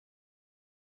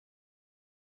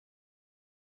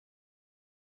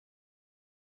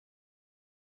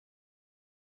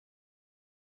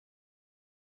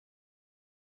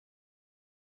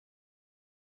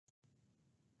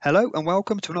Hello and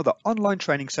welcome to another online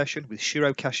training session with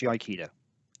Shiro Kashi Aikido.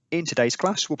 In today's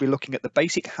class, we'll be looking at the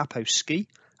basic Happo Tsuki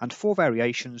and 4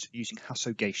 variations using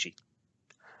Hasso Gaeshi.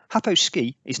 Happo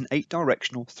Tsuki is an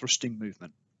 8-directional thrusting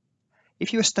movement.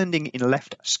 If you are standing in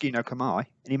left ski no kamae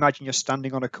and imagine you're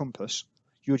standing on a compass,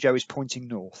 your jo is pointing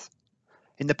north.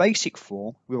 In the basic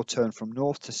form, we will turn from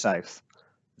north to south,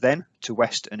 then to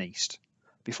west and east,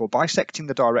 before bisecting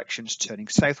the directions turning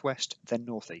southwest, then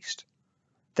northeast.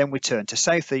 Then we turn to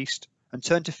southeast and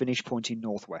turn to finish pointing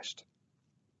northwest.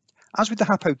 As with the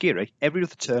Happo Giri, every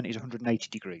other turn is 180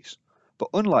 degrees, but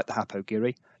unlike the Happo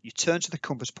Giri, you turn to the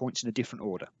compass points in a different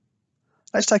order.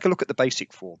 Let's take a look at the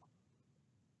basic form.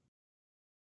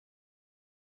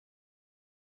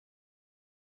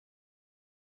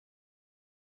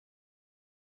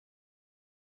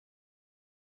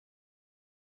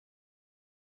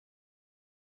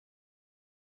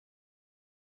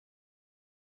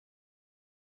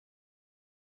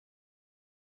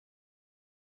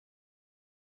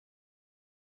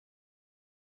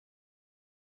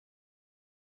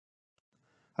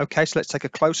 Okay, so let's take a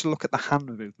closer look at the hand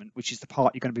movement, which is the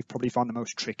part you're going to probably find the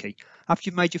most tricky. After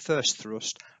you've made your first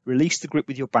thrust, release the grip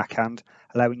with your backhand,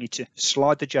 allowing you to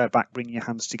slide the jo back, bringing your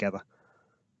hands together.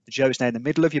 The jo is now in the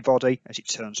middle of your body as it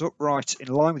turns upright in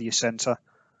line with your centre.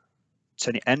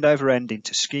 Turn it end over end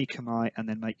into ski kamae and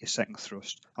then make your second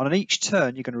thrust. On each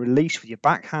turn, you're going to release with your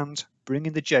backhand,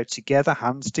 bringing the jo together,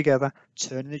 hands together,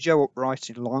 turning the jo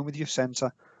upright in line with your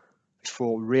centre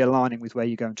before realigning with where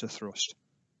you're going to thrust.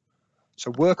 So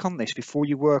work on this before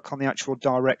you work on the actual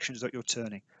directions that you're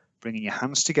turning, bringing your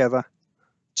hands together,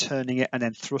 turning it and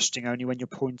then thrusting only when you're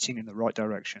pointing in the right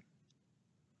direction.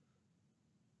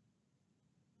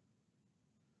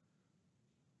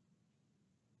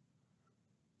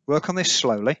 Work on this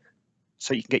slowly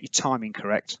so you can get your timing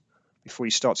correct before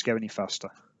you start to go any faster.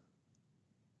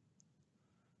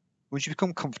 Once you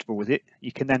become comfortable with it,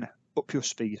 you can then up your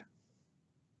speed.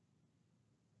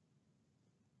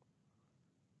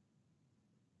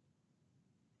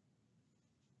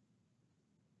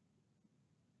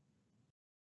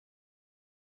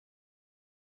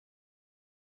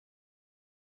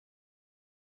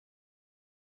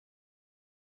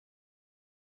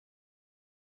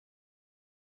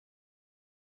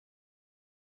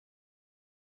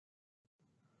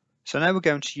 So now we're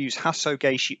going to use Hasso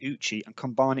Gaeshi Uchi and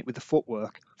combine it with the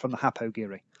footwork from the Happo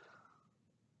Giri.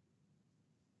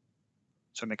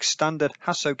 So make standard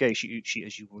Hasso Gaeshi Uchi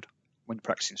as you would when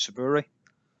practicing Suburi.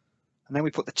 And then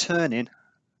we put the turn in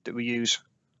that we use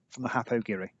from the Happo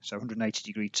Giri. So 180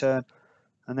 degree turn.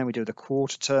 And then we do the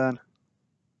quarter turn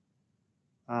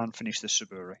and finish the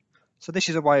Suburi. So this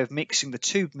is a way of mixing the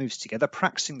two moves together,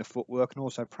 practicing the footwork and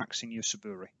also practicing your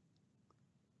Suburi.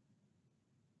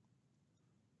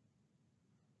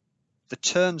 The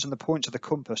turns and the points of the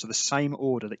compass are the same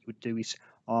order that you would do it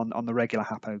on the regular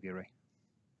Happo Giri.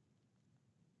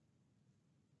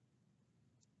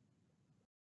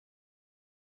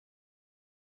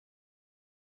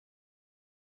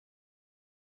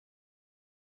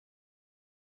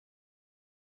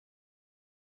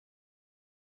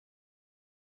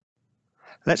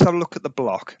 Let's have a look at the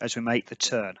block as we make the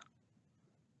turn.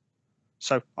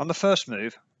 So on the first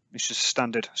move, it's just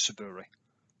standard Suburi.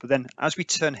 But then as we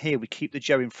turn here, we keep the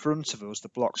jo in front of us, the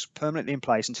block's permanently in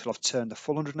place until I've turned the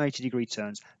full 180 degree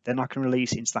turns, then I can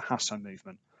release into the Hasso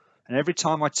movement. And every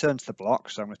time I turn to the block,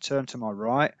 so I'm going to turn to my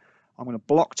right, I'm going to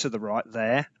block to the right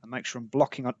there and make sure I'm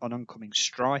blocking on an oncoming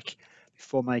strike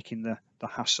before making the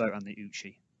Hasso and the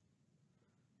Uchi.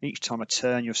 Each time I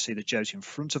turn, you'll see the jo's in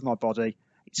front of my body.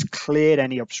 It's cleared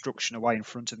any obstruction away in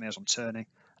front of me as I'm turning,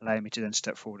 allowing me to then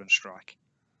step forward and strike.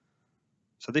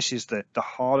 So this is the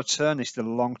harder turn, this is the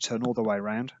long turn all the way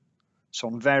around. So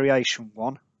on variation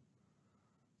 1,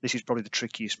 this is probably the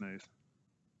trickiest move.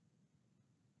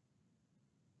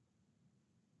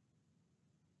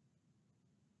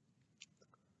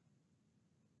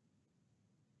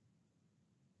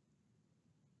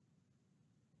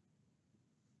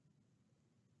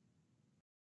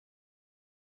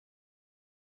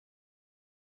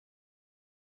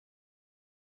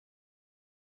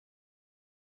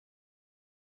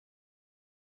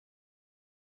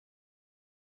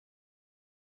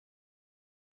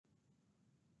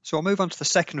 So I'll move on to the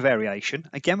second variation.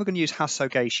 Again, we're going to use Hasso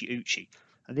Gaeshi Uchi.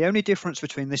 And the only difference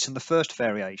between this and the first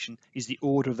variation is the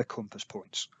order of the compass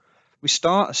points. We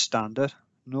start as standard,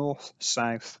 north,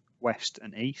 south, west,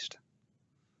 and east.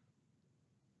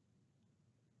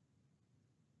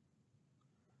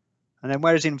 And then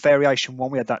whereas in variation 1,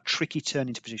 we had that tricky turn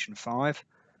into position 5,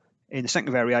 in the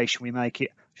second variation, we make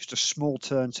it just a small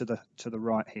turn to the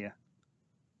right here.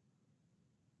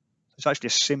 It's actually a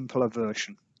simpler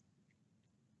version.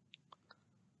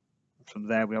 From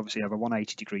there, we obviously have a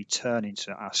 180-degree turn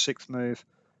into our 6th move,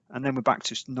 and then we're back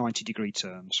to 90-degree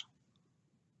turns.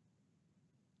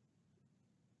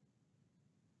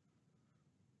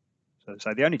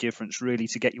 So the only difference really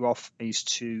to get you off is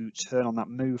to turn on that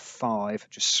move 5,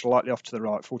 just slightly off to the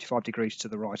right, 45 degrees to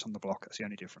the right on the block. That's the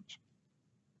only difference.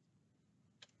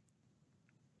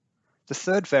 The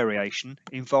third variation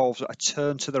involves a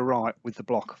turn to the right with the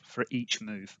block for each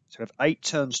move. So we have 8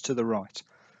 turns to the right.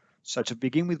 So to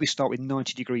begin with, we start with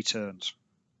 90-degree turns,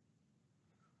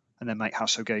 and then make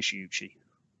Hasso Gaeshi Uchi.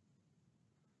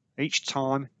 Each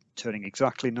time turning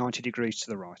exactly 90 degrees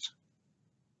to the right.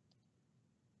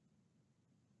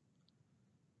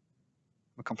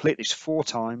 We'll complete this 4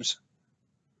 times.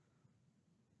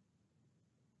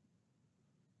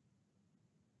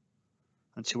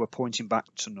 Until we're pointing back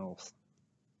to north.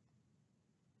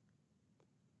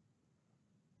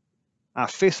 Our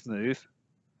 5th move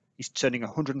is turning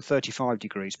 135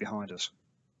 degrees behind us.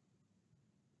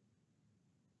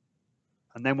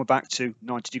 And then we're back to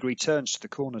 90-degree turns to the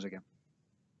corners again.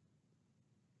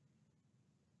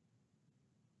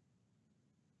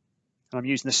 And I'm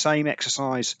using the same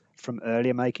exercise from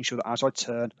earlier, making sure that as I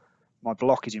turn, my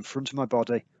block is in front of my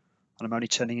body, and I'm only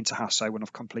turning into Hasso when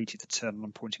I've completed the turn and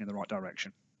I'm pointing in the right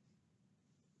direction.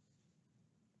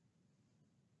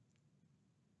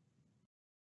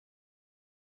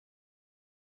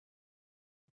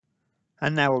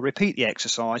 And now I'll repeat the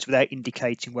exercise without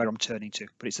indicating where I'm turning to,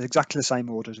 but it's exactly the same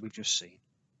order as we've just seen.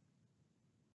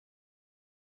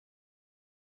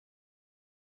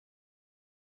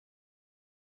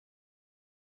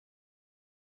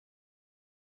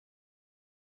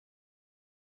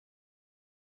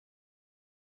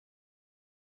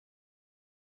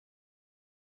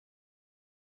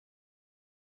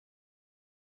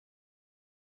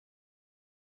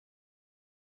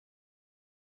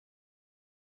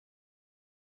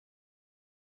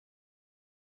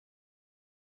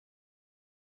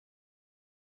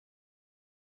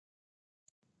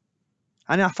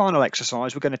 And our final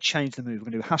exercise, we're going to change the move.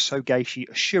 We're going to do Hasso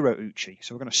Gaeshi Shiro Uchi.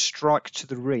 So we're going to strike to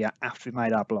the rear after we've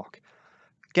made our block.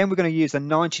 Again, we're going to use the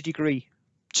 90-degree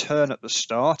turn at the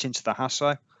start into the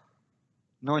Hasso.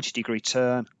 90-degree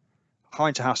turn, high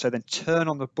into Hasso, then turn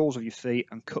on the balls of your feet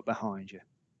and cut behind you.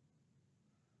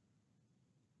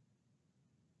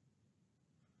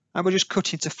 And we're just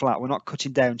cutting to flat. We're not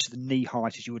cutting down to the knee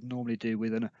height as you would normally do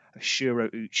with a Shiro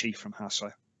Uchi from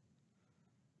Hasso.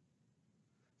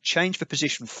 Change for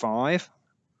position 5.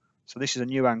 So this is a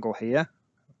new angle here.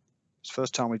 It's the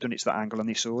first time we've done it to that angle in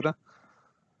this order.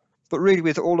 But really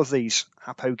with all of these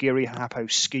Happo Giri,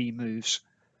 Happo Ski moves,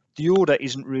 the order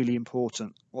isn't really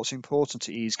important. What's important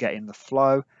is getting the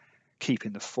flow,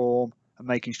 keeping the form, and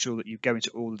making sure that you go into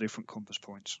all the different compass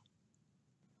points.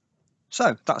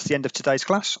 So that's the end of today's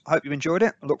class. I hope you enjoyed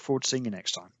it. I look forward to seeing you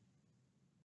next time.